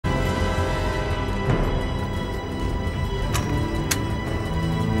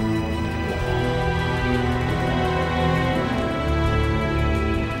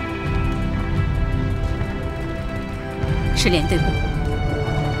是连队部。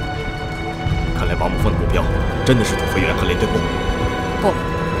看来王木峰的目标真的是土肥原和连队部。不，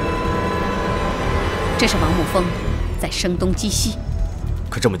这是王木峰在声东击西。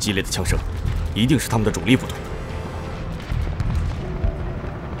可这么激烈的枪声，一定是他们的主力部队。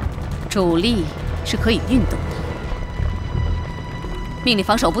主力是可以运动的。命令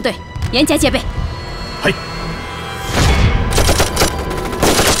防守部队严加戒备。嘿。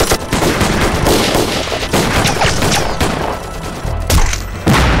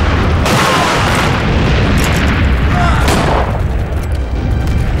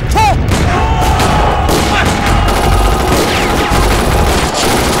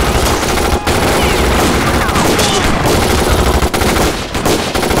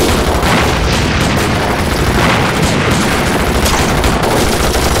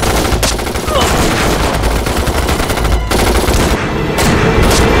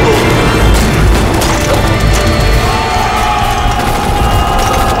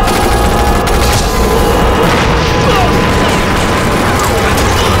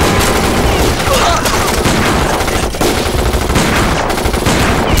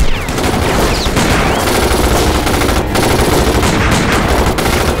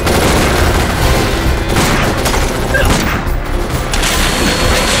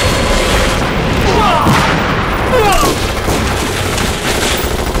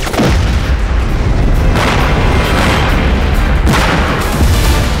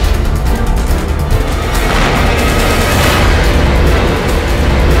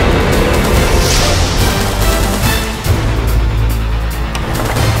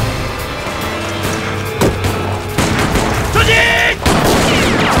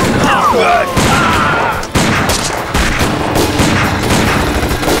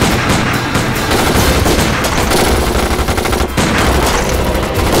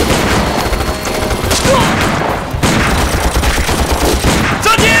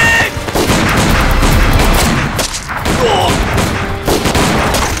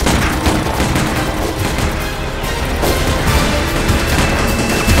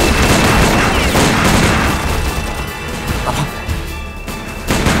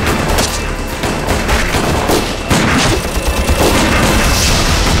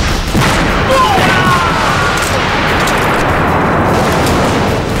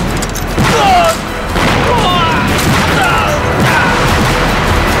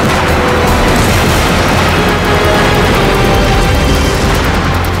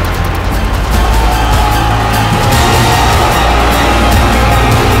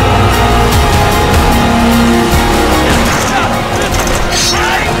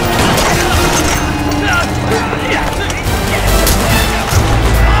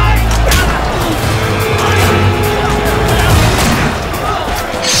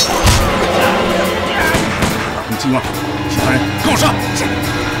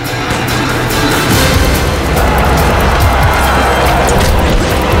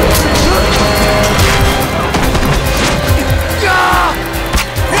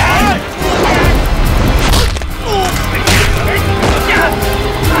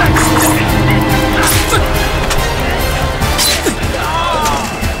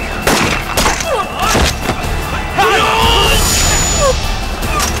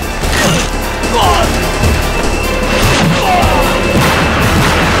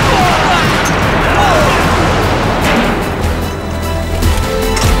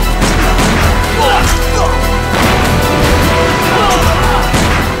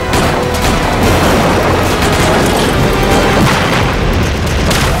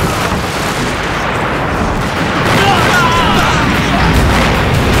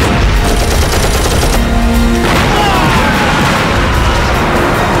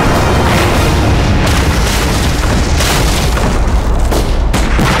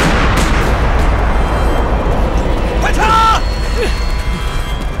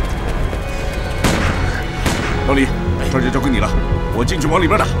 老李，这就交给你了，我进去往里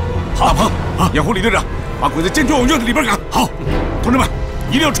边打。好，大鹏，掩护李队长，把鬼子坚决往院子里边赶。好，同志们，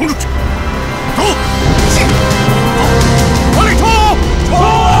一定要冲出去！走，往里冲！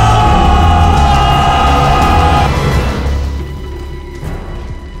冲！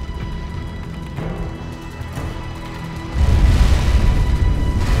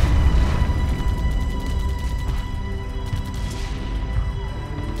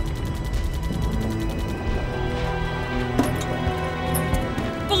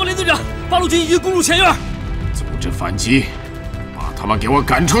 八路军已经攻入前院，组织反击，把他们给我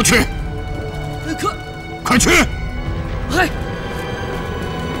赶出去！快去！嗨！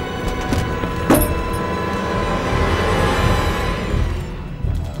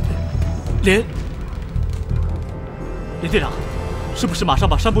林队长，是不是马上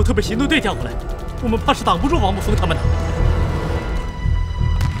把山部特别行动队调过来？我们怕是挡不住王木峰他们的。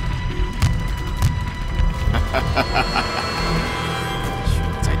需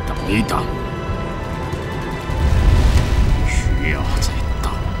要再等一等，需要再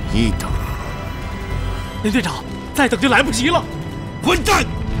等一等。林队长，再等就来不及了！混蛋！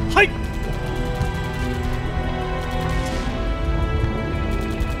嗨！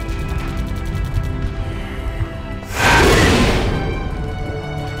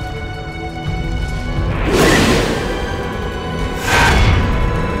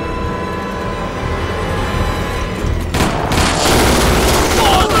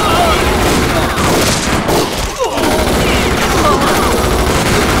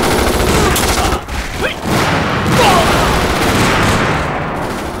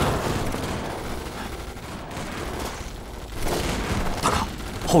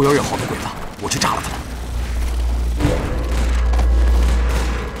后院有好多鬼子，我去炸了他们。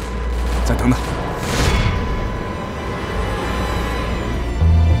再等等。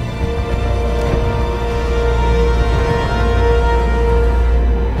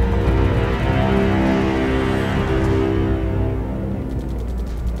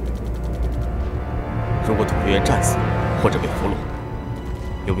如果土肥原战死或者被俘虏，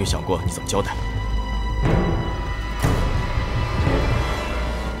有没有想过你怎么交代？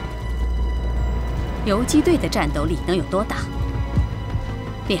 游击队的战斗力能有多大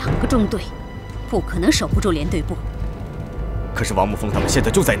？2个中队，不可能守不住连队部。可是王木峰他们现在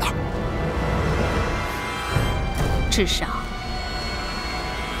就在那儿。至少，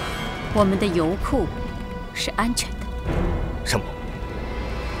我们的油库是安全的。什么？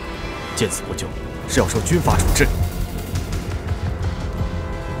见死不救是要受军法处置？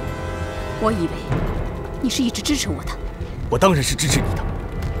我以为你是一直支持我的。我当然是支持你的。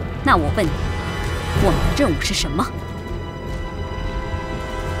那我问你。 我们的任务是什么？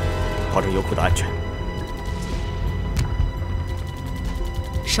保证油库的安全。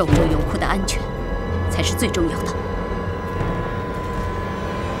守住油库的安全，才是最重要的。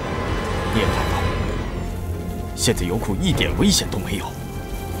你也看到，现在油库一点危险都没有。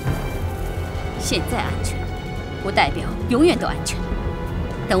现在安全，不代表永远都安全。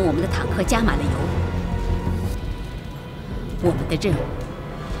等我们的坦克加满了油，我们的任务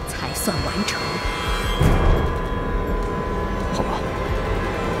才算完成。 好吧，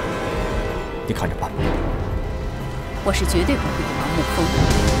你看着办吧。我是绝对不会给王木峰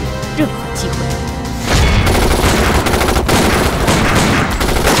任何机会。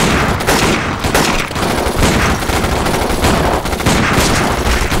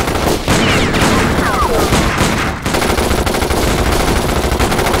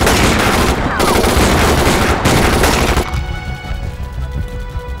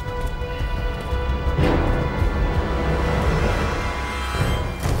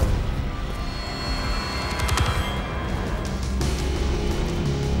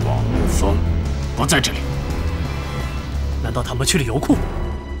 不在这里，难道他们去了油库？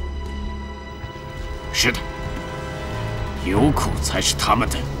是的，油库才是他们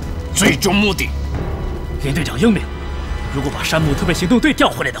的最终目的。林队长英明，如果把山木特别行动队调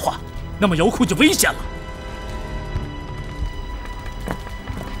回来的话，那么油库就危险了。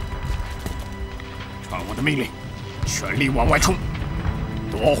传我的命令，全力往外冲，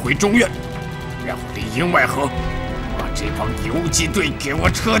夺回中院，让里应外合，把这帮游击队给我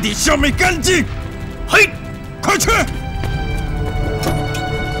彻底消灭干净！ 嘿，快去！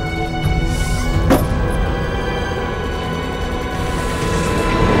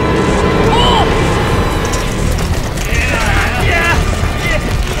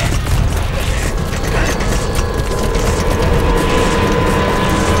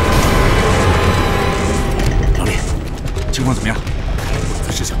老李，情况怎么样？鬼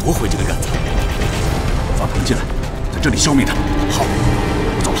子是想夺回这个院子，放他们进来，在这里消灭他。好，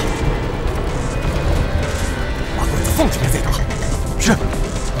我走了。 放进来再打。是，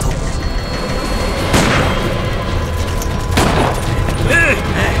走。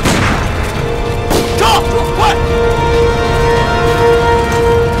炸！快！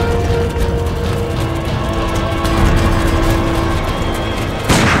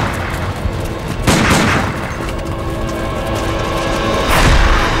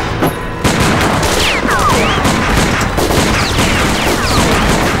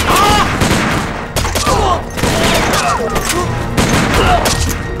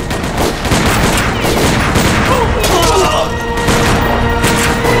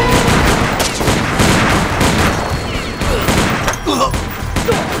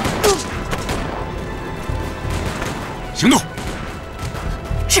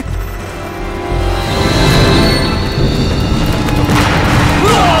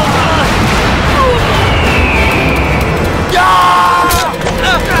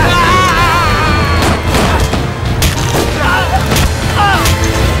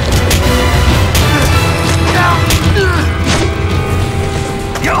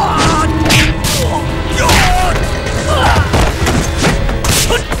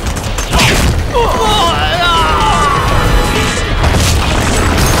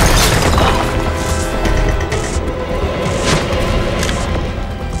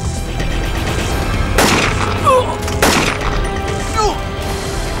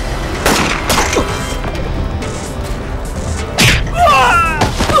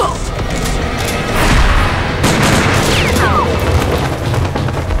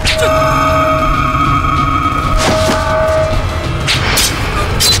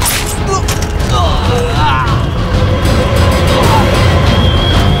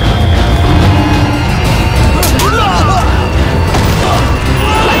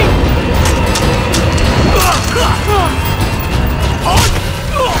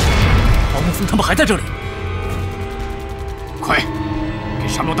在这里。快，给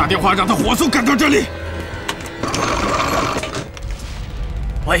山木打电话，让他火速赶到这里。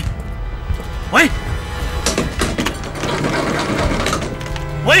喂，喂，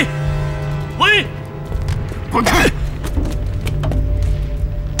喂，喂，滚开！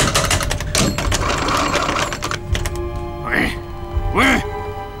喂，喂，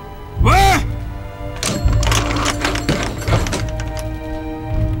喂，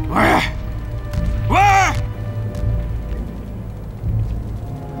喂，喂！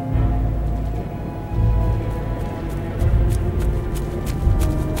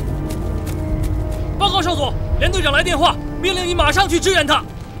报告少佐，连队长来电话，命令你马上去支援他。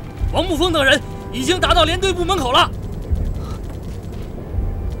王沐风等人已经达到连队部门口了。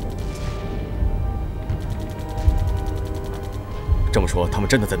这么说，他们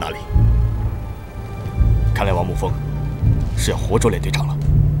真的在那里？看来王沐风是要活捉连队长了。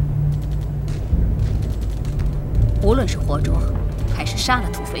无论是活捉，还是杀了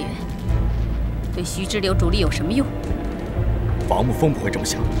土肥原，对徐志柳主力有什么用？王沐风不会这么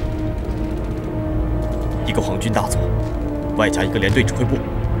想。一个皇军大佐，外加一个连队指挥部，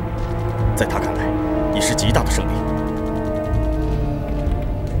在他看来，已是极大的胜利。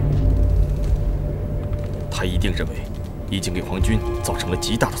他一定认为，已经给皇军造成了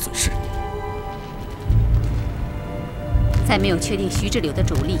极大的损失。在没有确定徐志柳的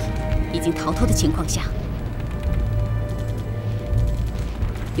主力已经逃脱的情况下，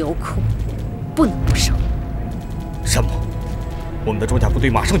油库不能不守。山姆，我们的装甲部队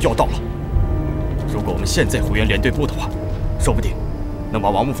马上就要到了。如果我们现在回援连队部的话，说不定能把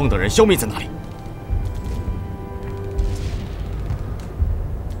王沐风等人消灭在那里。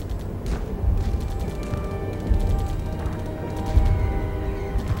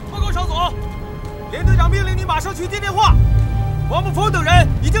报告少佐，连队长命令你马上去接电话。王沐风等人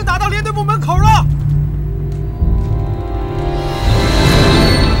已经打到连队部门口了。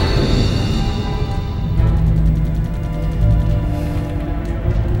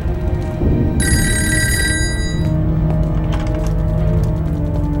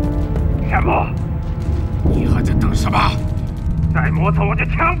山木，你还在等什么？再磨蹭我就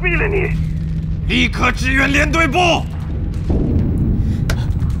枪毙了你！立刻支援连队部！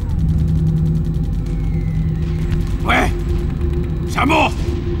喂，山木，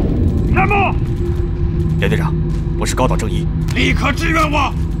山木！连队长，我是高岛正一。立刻支援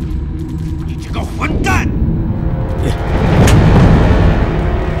我！你这个混蛋！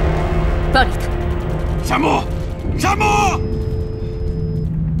不要理他。山木，山木！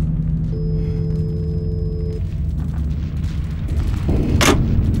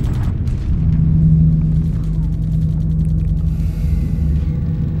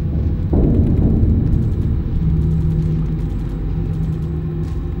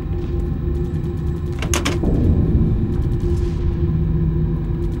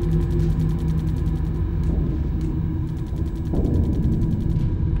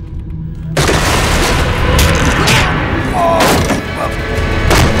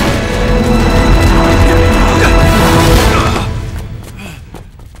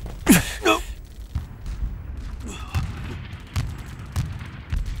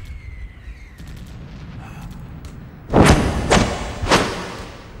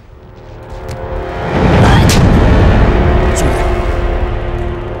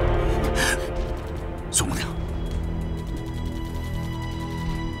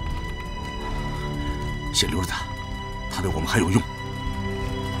先留着他，他对我们还有用。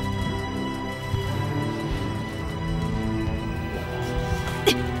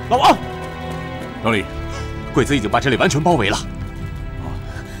老王，老李，鬼子已经把这里完全包围了。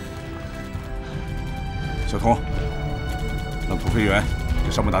小童，让土肥原给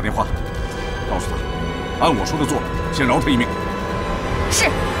山木打电话，告诉他，按我说的做，先饶他一命。是。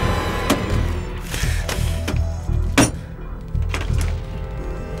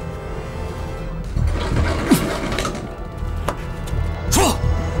说。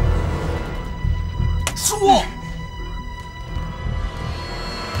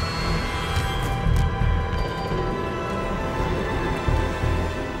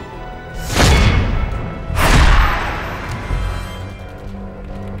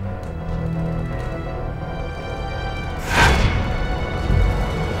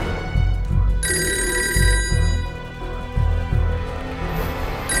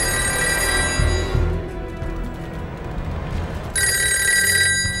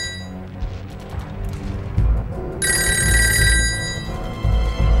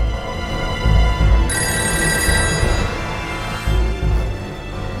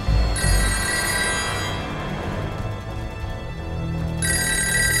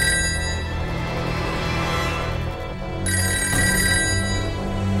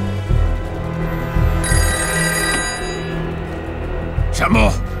山木，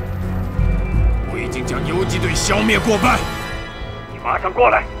我已经将游击队消灭过半，你马上过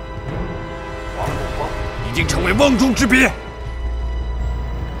来。王木峰已经成为瓮中之鳖，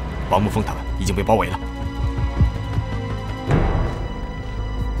王木峰他们已经被包围了。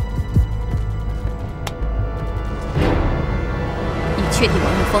你确定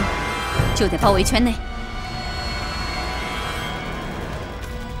王木峰就在包围圈内？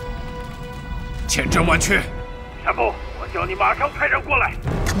千真万确。山木，我叫你马上派人过来。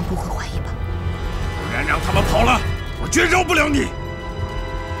他们不会怀疑吧？不然让他们跑了，我绝饶不了你。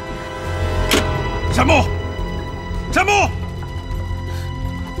山木，山木，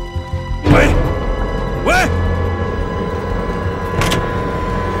喂，喂。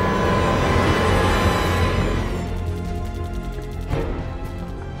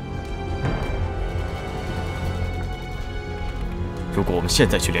如果我们现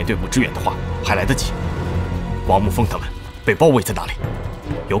在去连队部支援的话，还来得及。王木峰他们被包围在那里，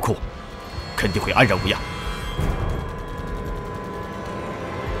油库肯定会安然无恙。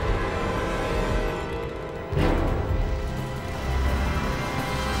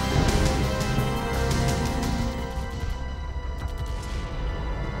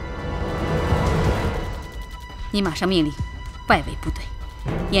你马上命令外围部队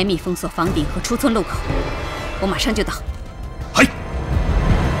严密封锁房顶和出村路口，我马上就到。嘿，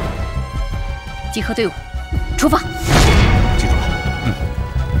集合队伍，出发！记住了。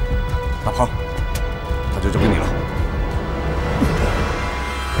大胖，那就交给你了。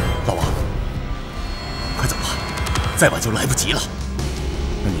老王，快走吧，再晚就来不及了。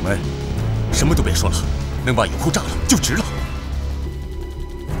那你们什么都别说了，能把油库炸了就值了。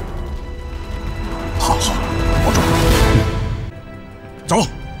好，保重。走。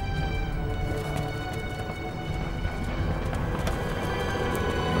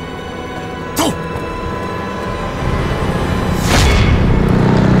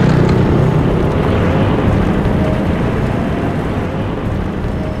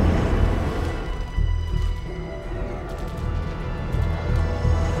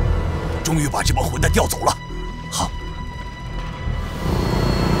终于把这帮混蛋调走了。好，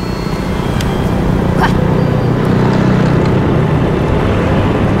快！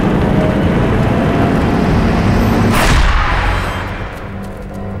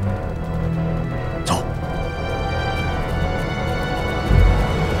走。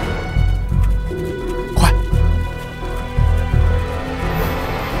快！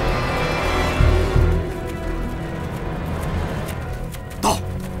到。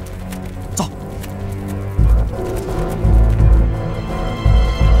走。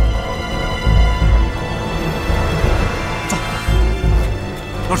走。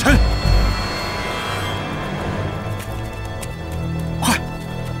老陈，快！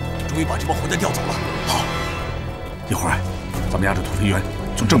终于把这帮混蛋调走了。好，一会儿咱们押着土肥圆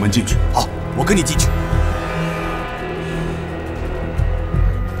从正门进去。好，我跟你进去。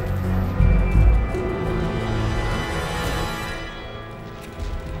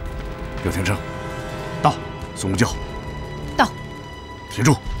刘天生，到。宋木教，到。铁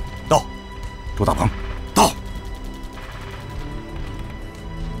柱，到。周大鹏，到。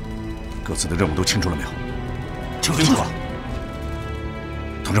各自的任务都清楚了没有？清楚了。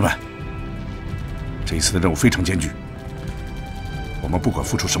同志们，这一次的任务非常艰巨，我们不管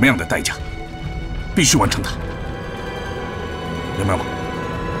付出什么样的代价，必须完成它，明白吗？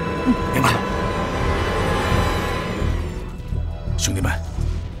明白。兄弟们，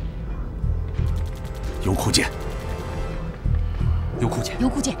油库见！油库见！油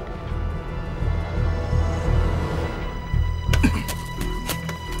库见！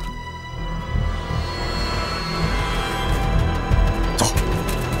走。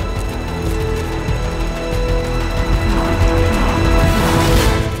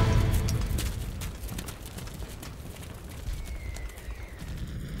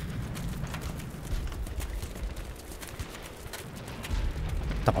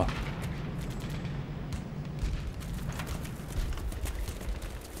大鹏。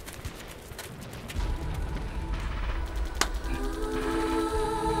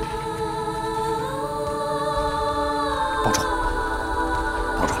保重，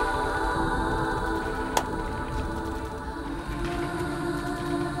保重。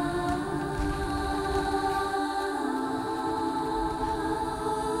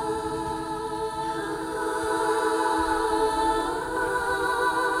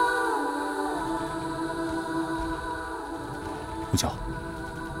吴教，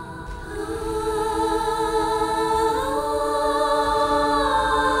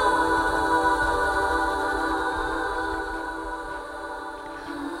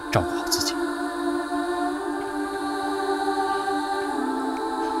照顾好自己。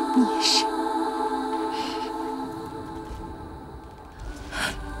你也是。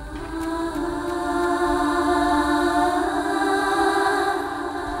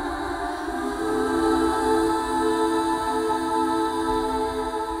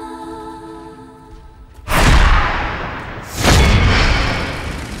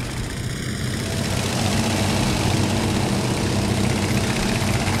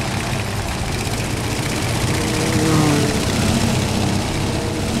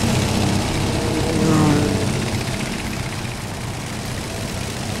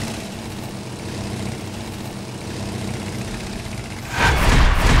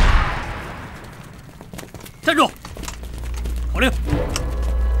站住！口令。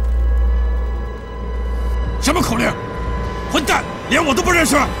什么口令？混蛋，连我都不认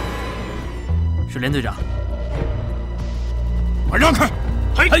识！是连队长。快让开！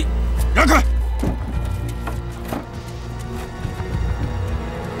嘿，让开！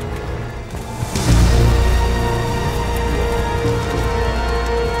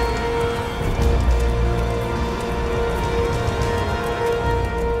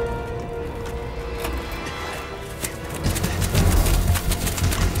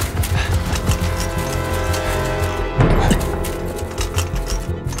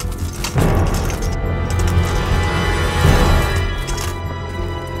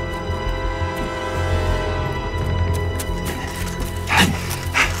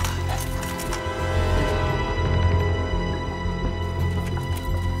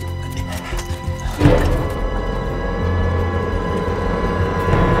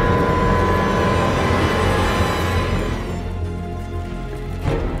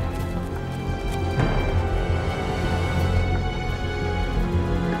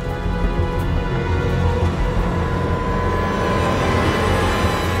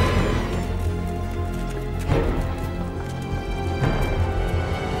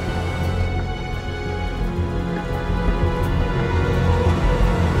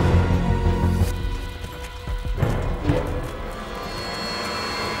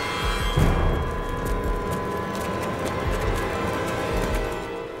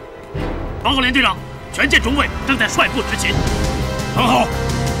报告连队长，全舰中尉正在率部执勤。很好。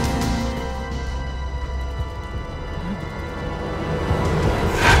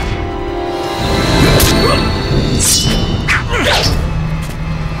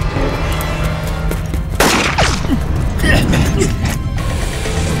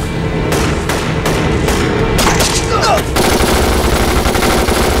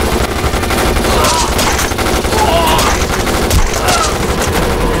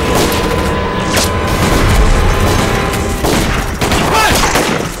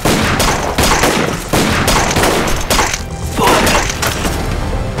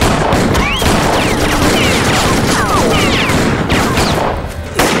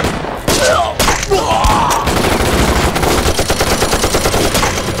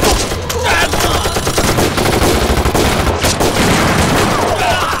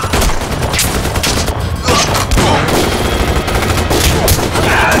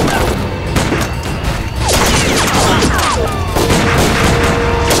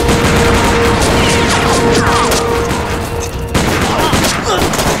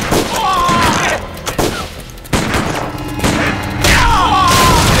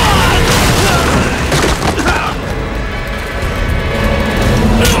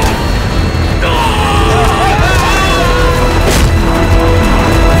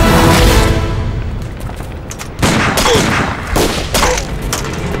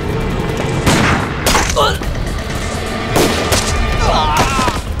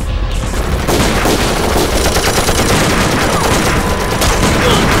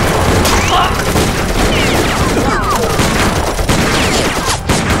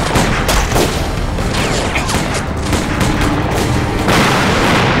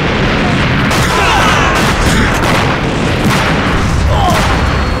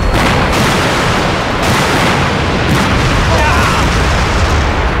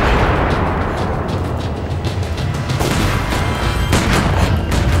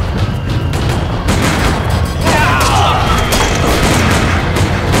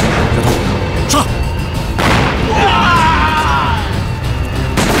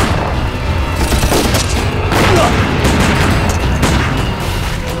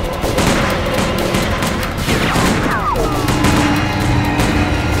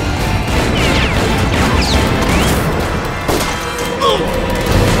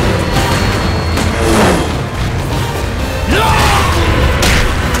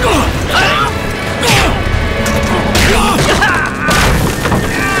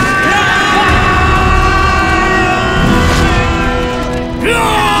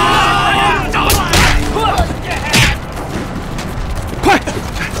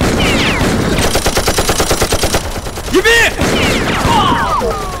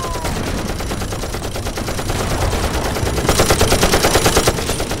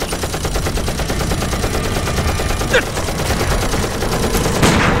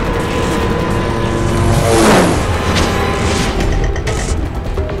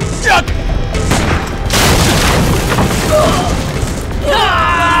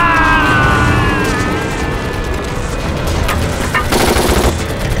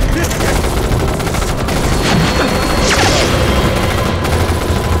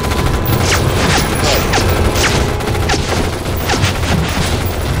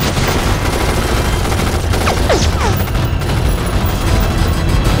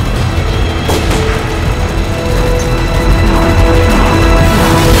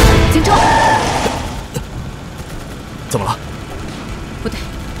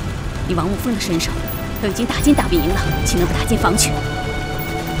以王沐风的身手，都已经打进大本营了，岂能不打进房去？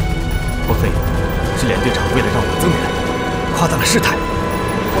莫非是连队长为了让我们增援，夸大了事态？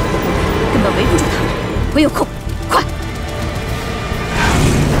我们的部队根本围不住他们，回有空，快！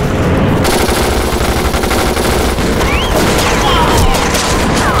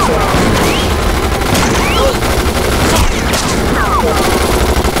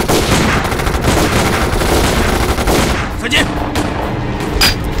传进！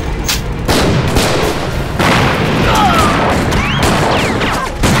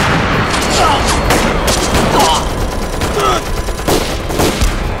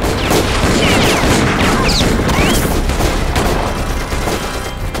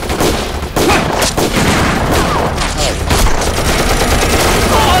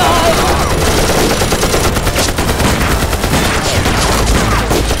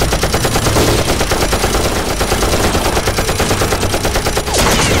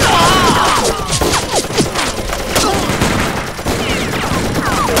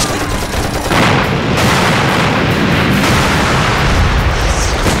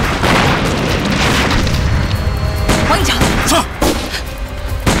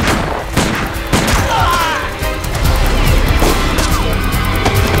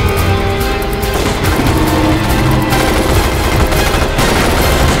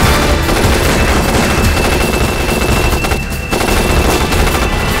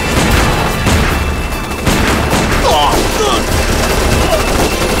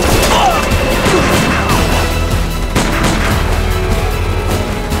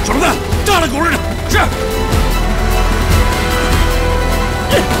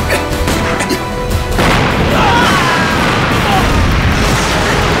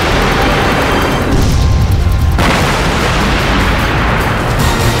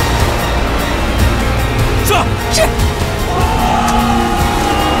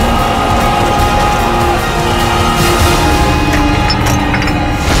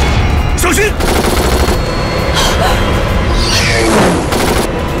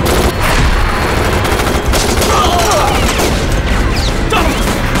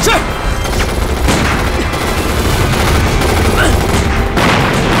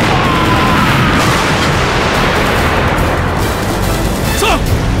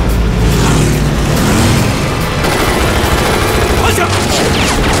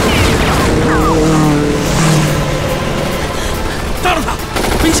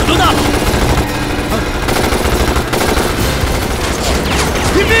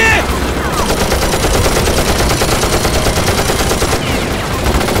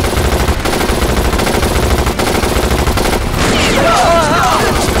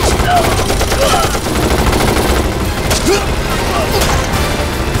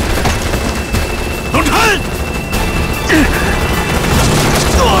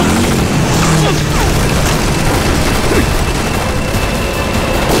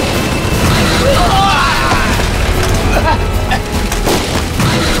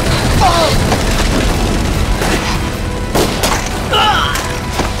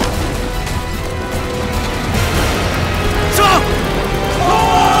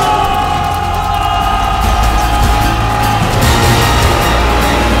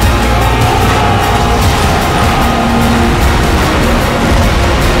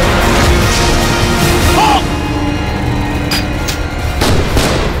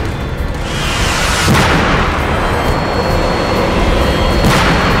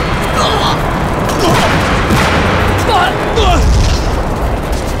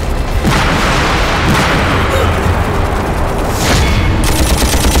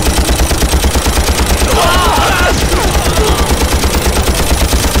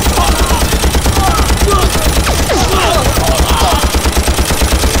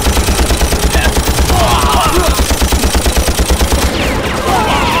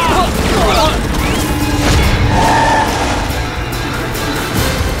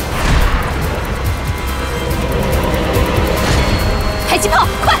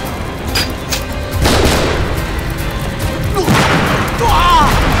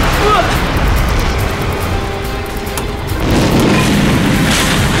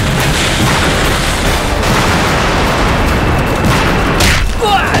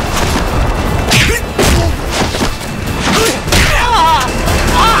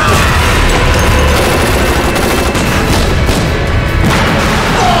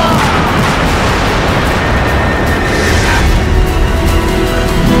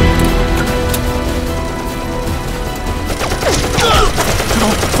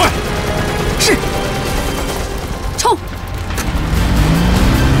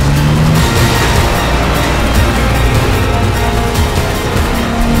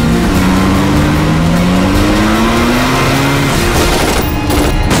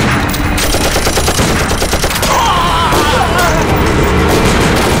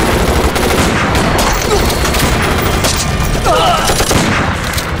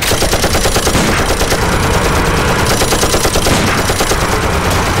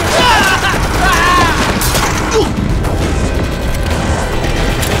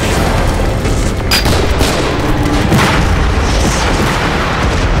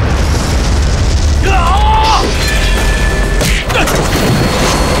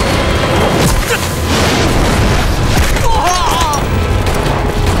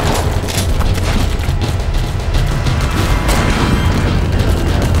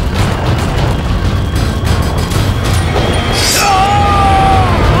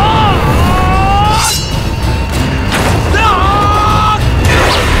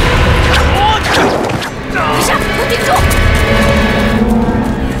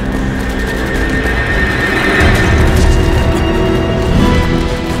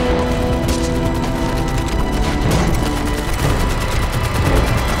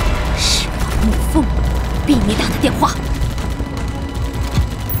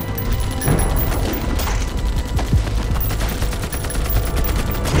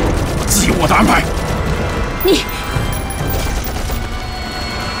你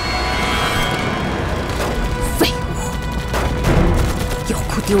废物！油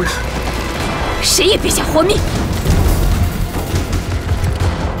库丢了，谁也别想活命！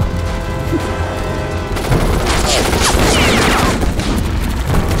小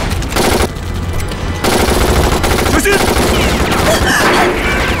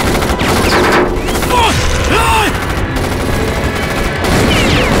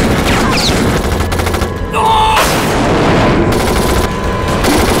心！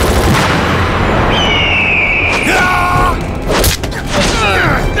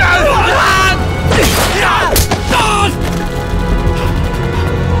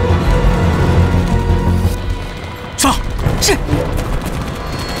上！是。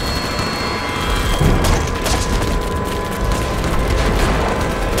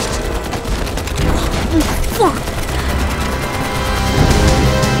放！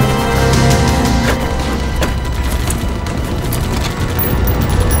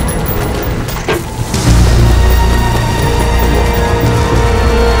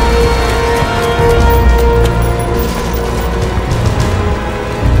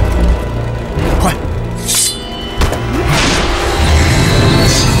快！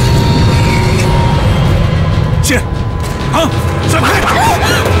先，啊，闪开！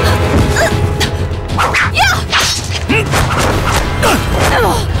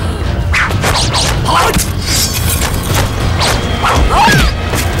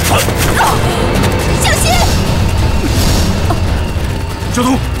小心！小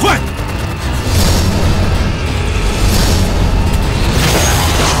童，快！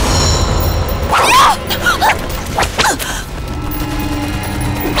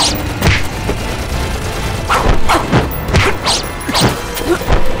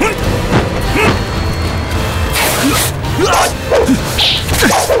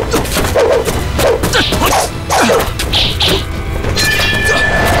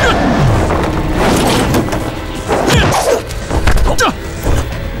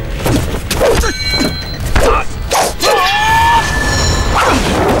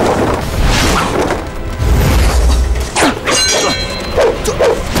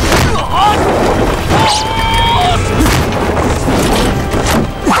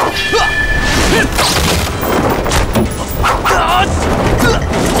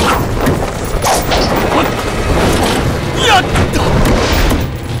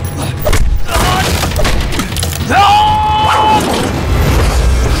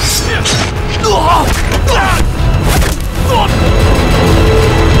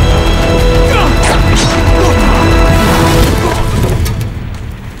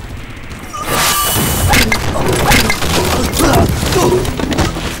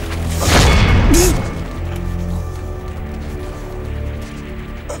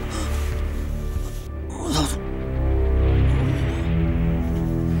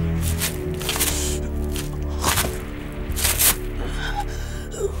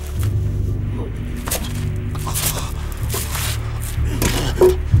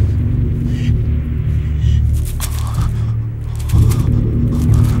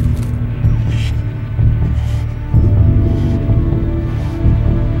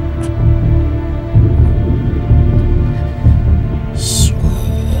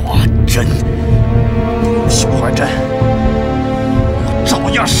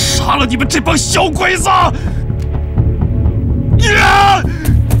你们这帮小鬼子！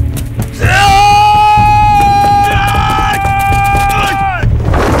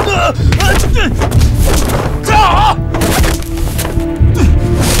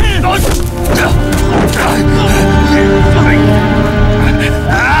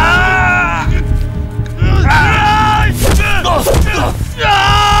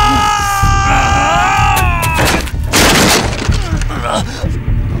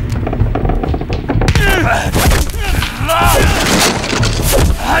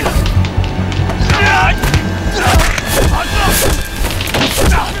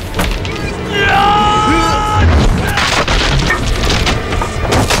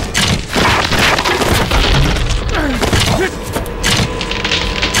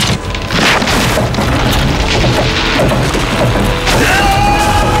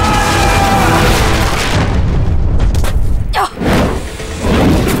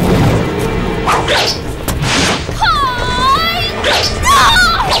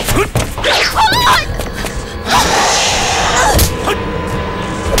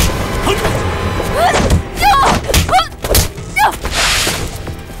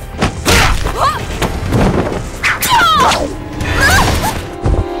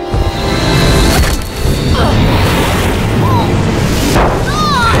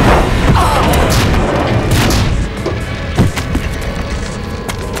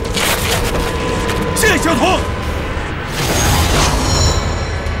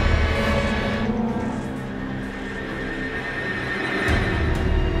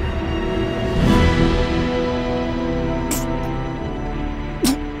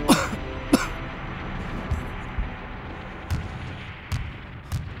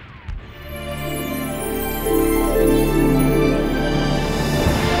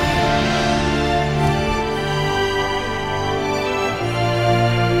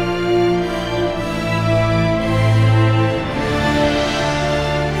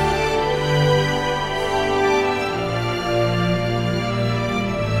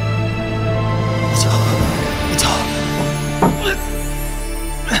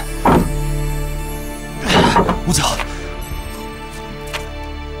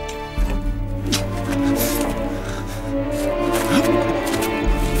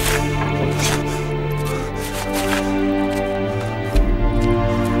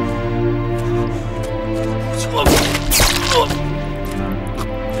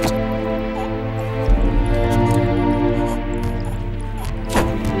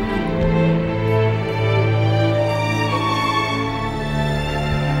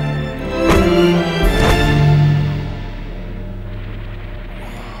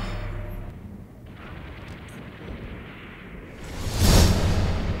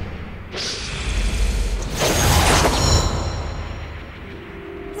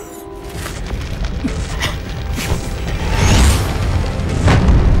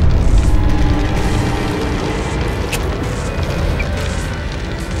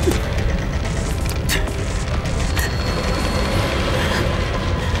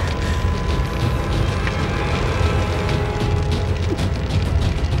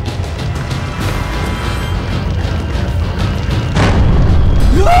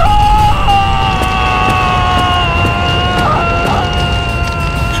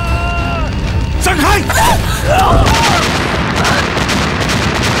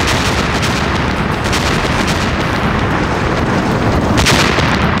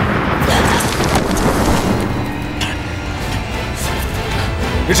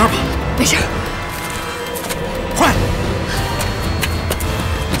没事吧？没事。快！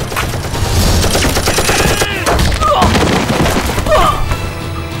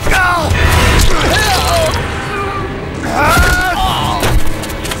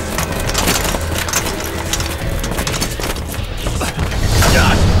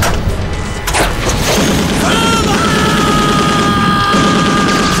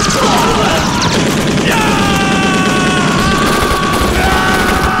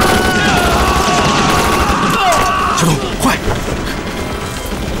小东，快！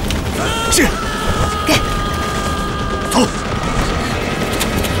是。给。走。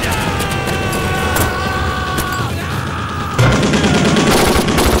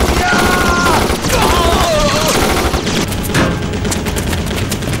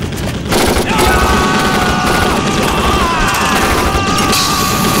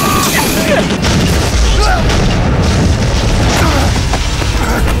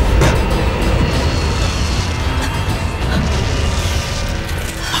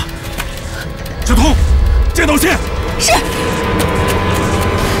小童，见到线。是。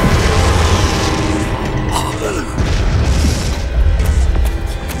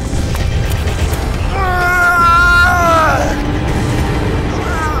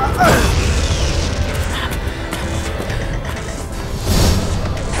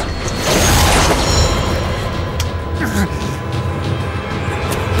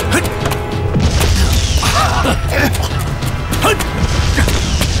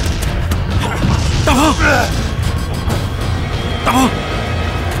大鹏，大鹏，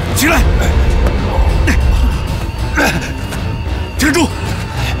起来！站住！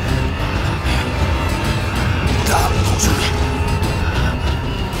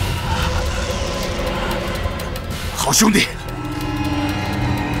好兄弟，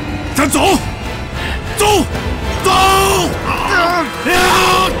咱走，走，走！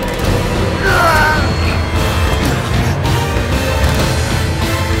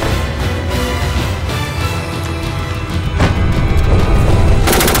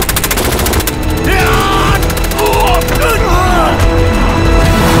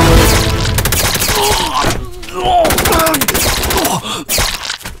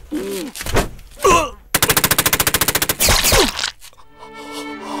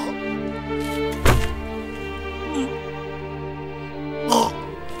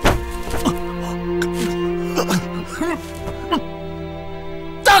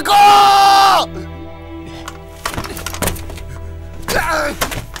大哥！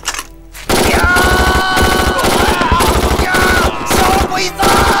小鬼子！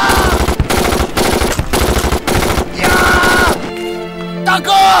大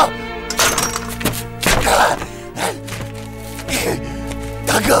哥！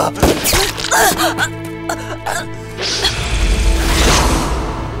大哥！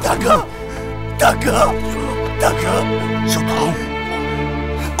大哥！大哥！大哥！小唐，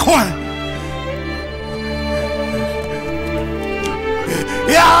快！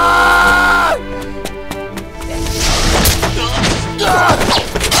呀！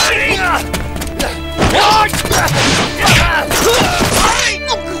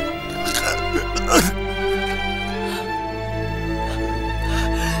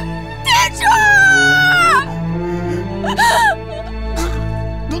店主！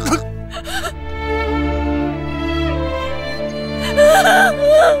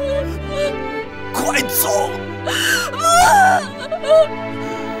快走！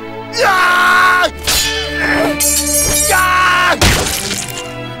呀！呀！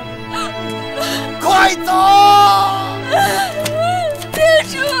快走！店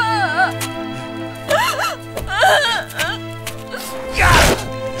主！呀！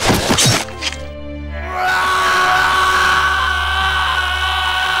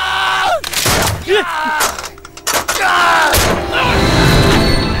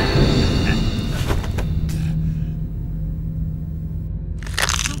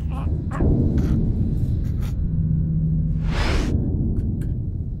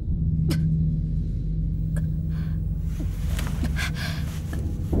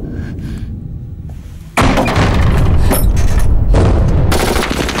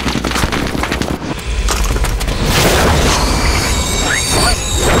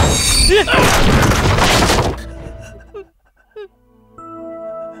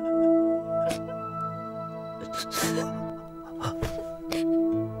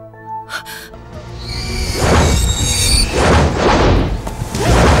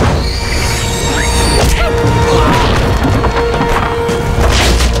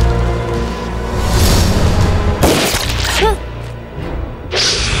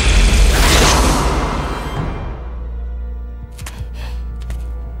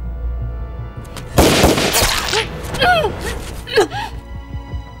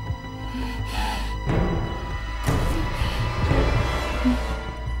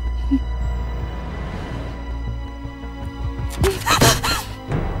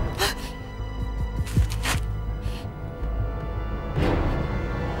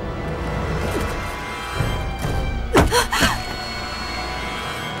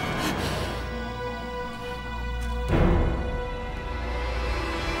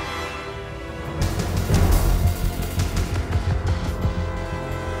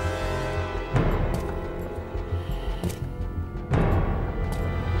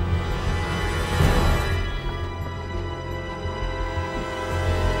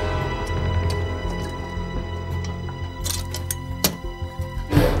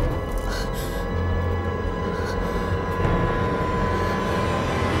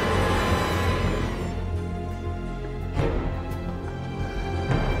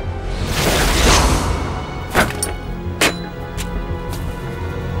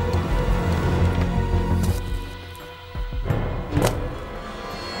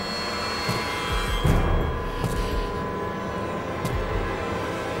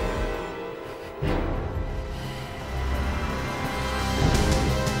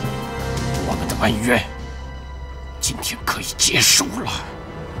恩怨今天可以结束了。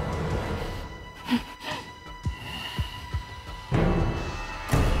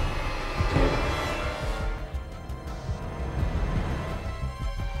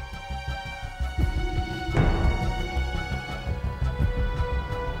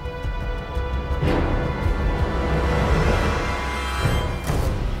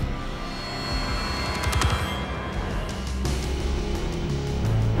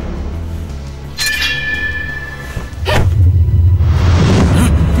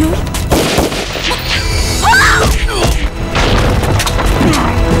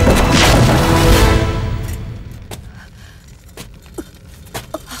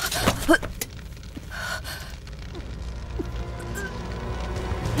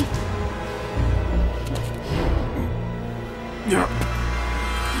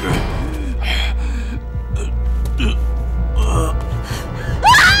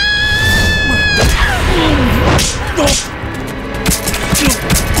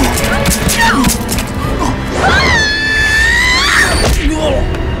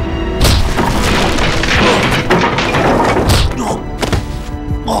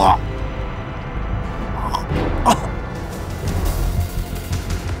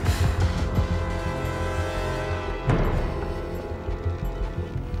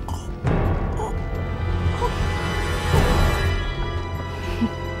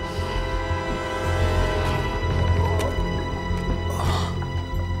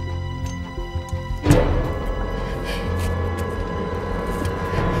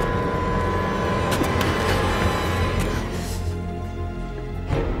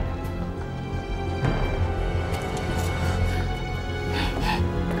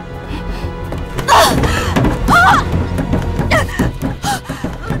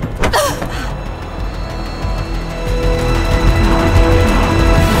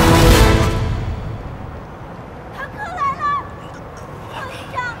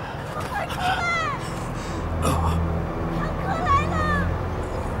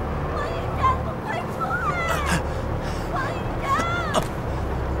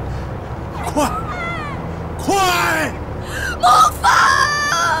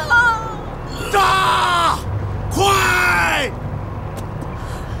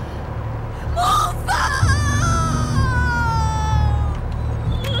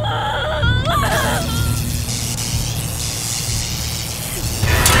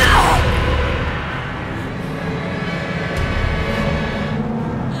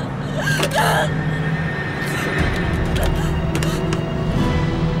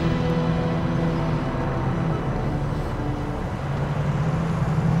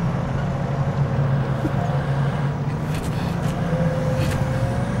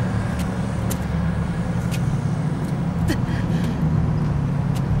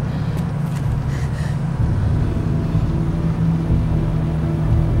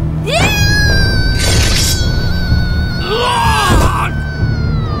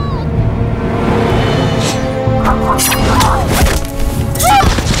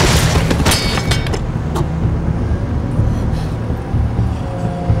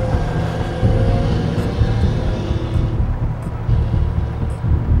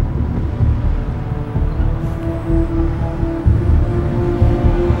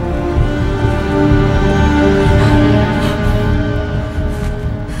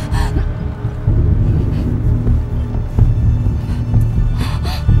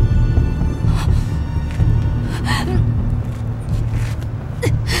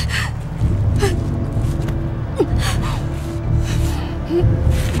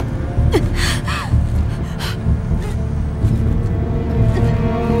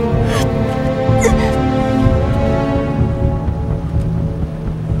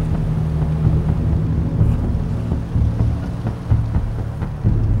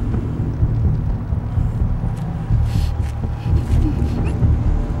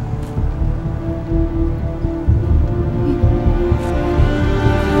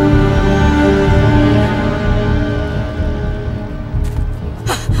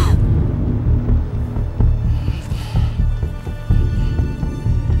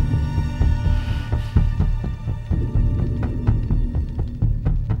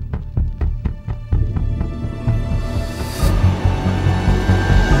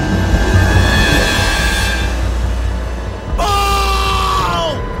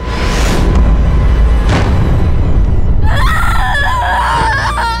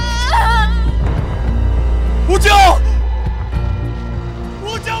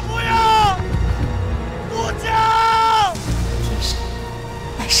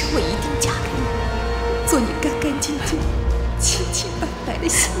做你干干净净、清清白白的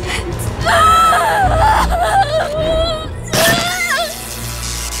新娘子。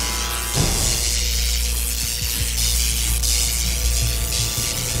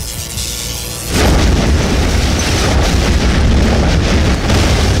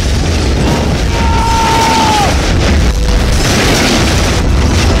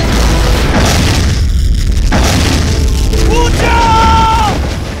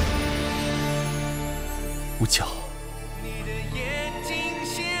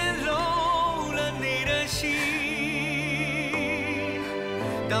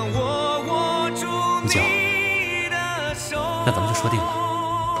那咱们就说定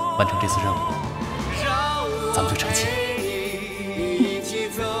了，完成这次任务，咱们就成亲。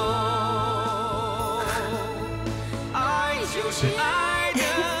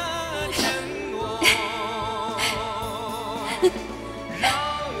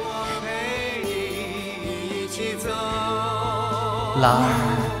拉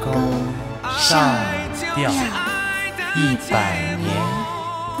钩上吊，100年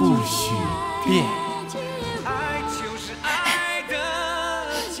不许变。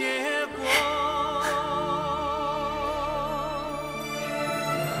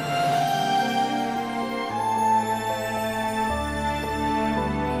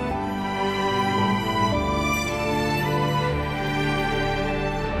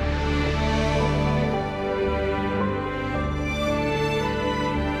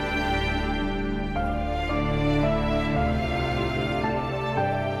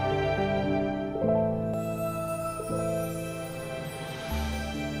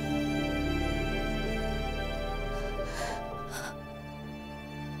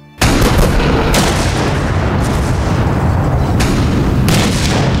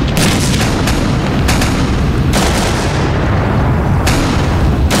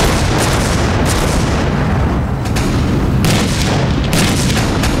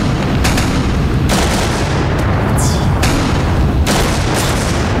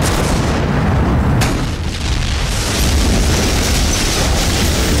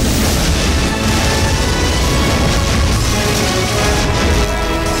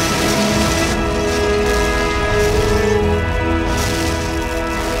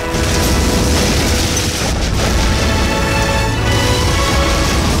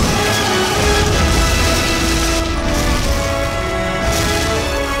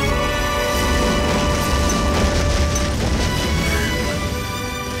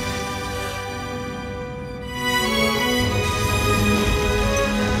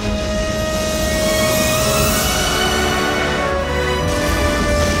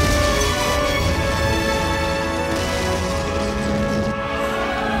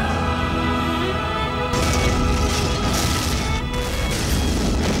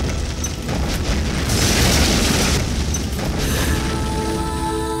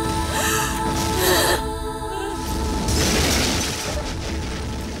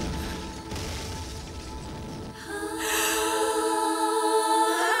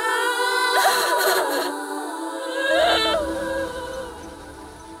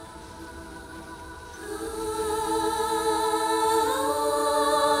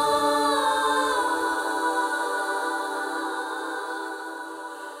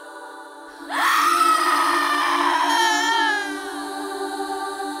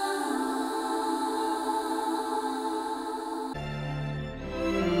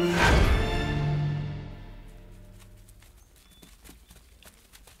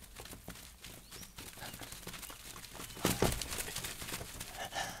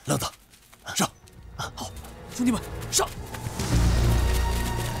 愣子，上！好，兄弟们上！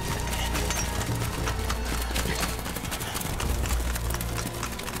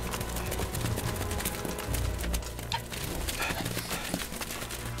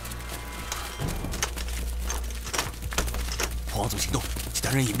破王组行动，其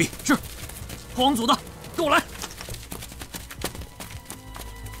他人隐蔽。是，破王组的，跟我来。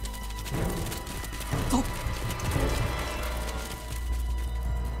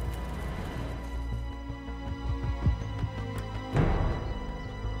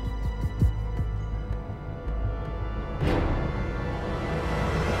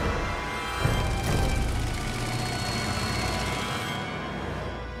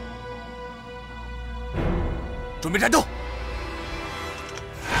 准备战斗！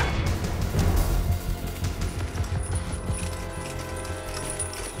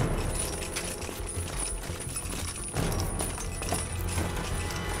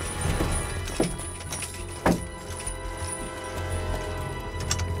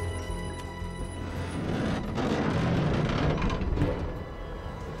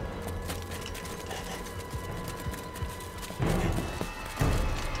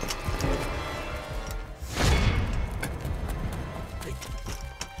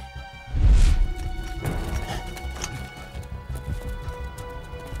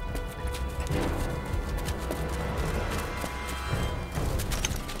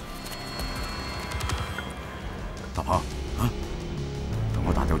大鹏，啊，等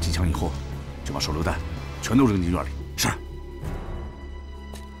我打掉机枪以后，就把手榴弹全都扔进院里。是。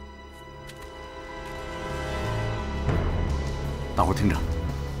大伙听着，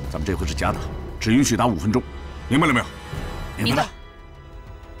咱们这回是假打，只允许打5分钟，明白了没有？明白。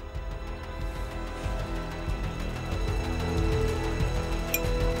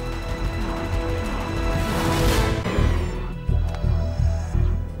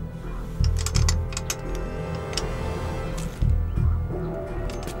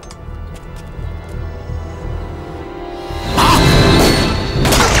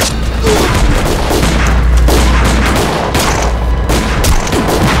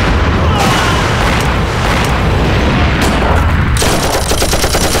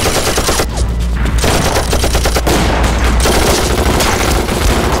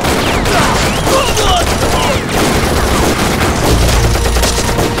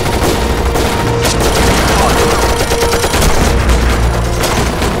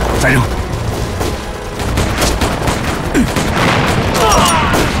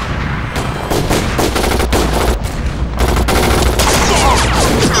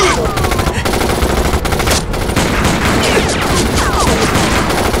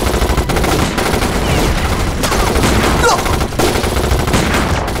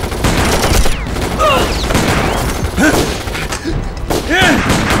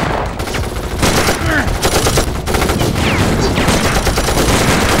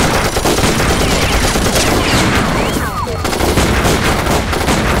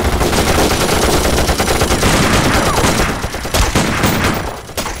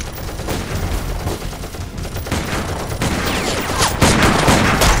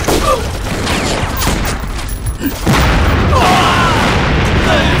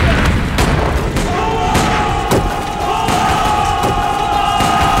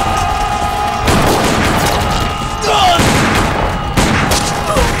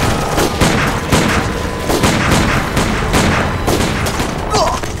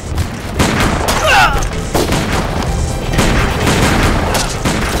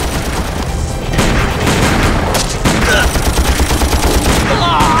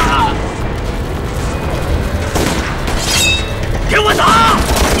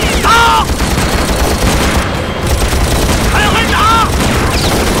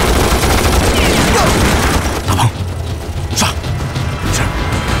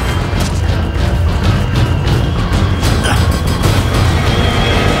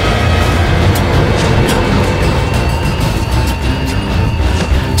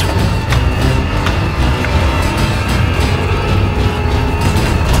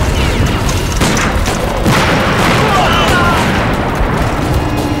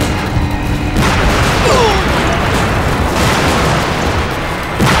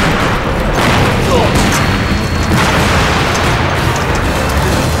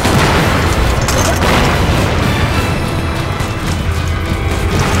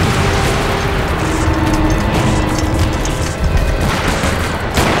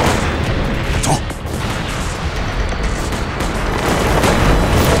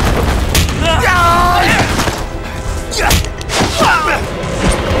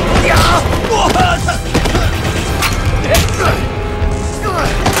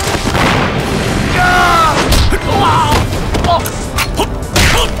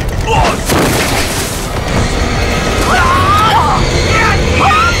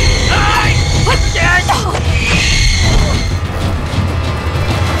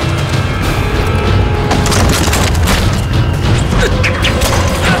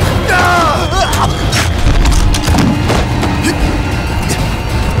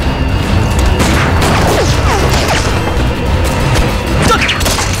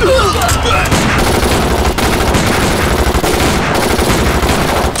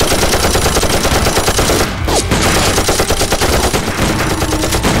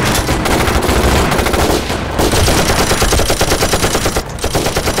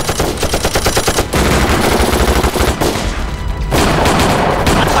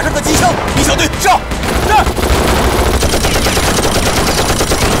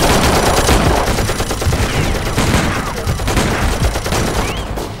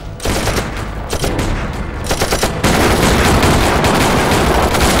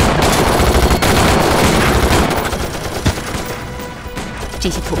这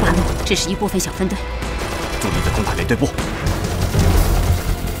些土八路只是一部分小分队，注意的攻打连队部。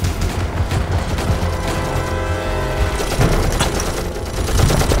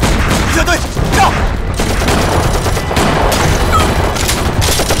小队上！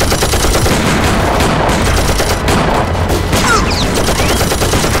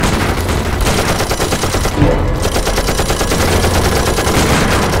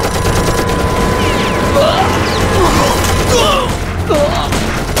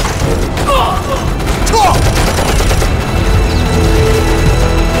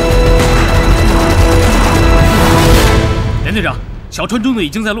小川中队已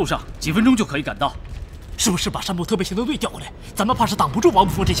经在路上，几分钟就可以赶到。是不是把山木特别行动队调过来？咱们怕是挡不住王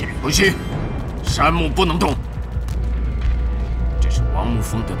木峰这些人。不行，山木不能动。这是王木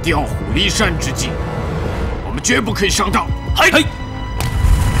峰的调虎离山之计，我们绝不可以上当。嘿。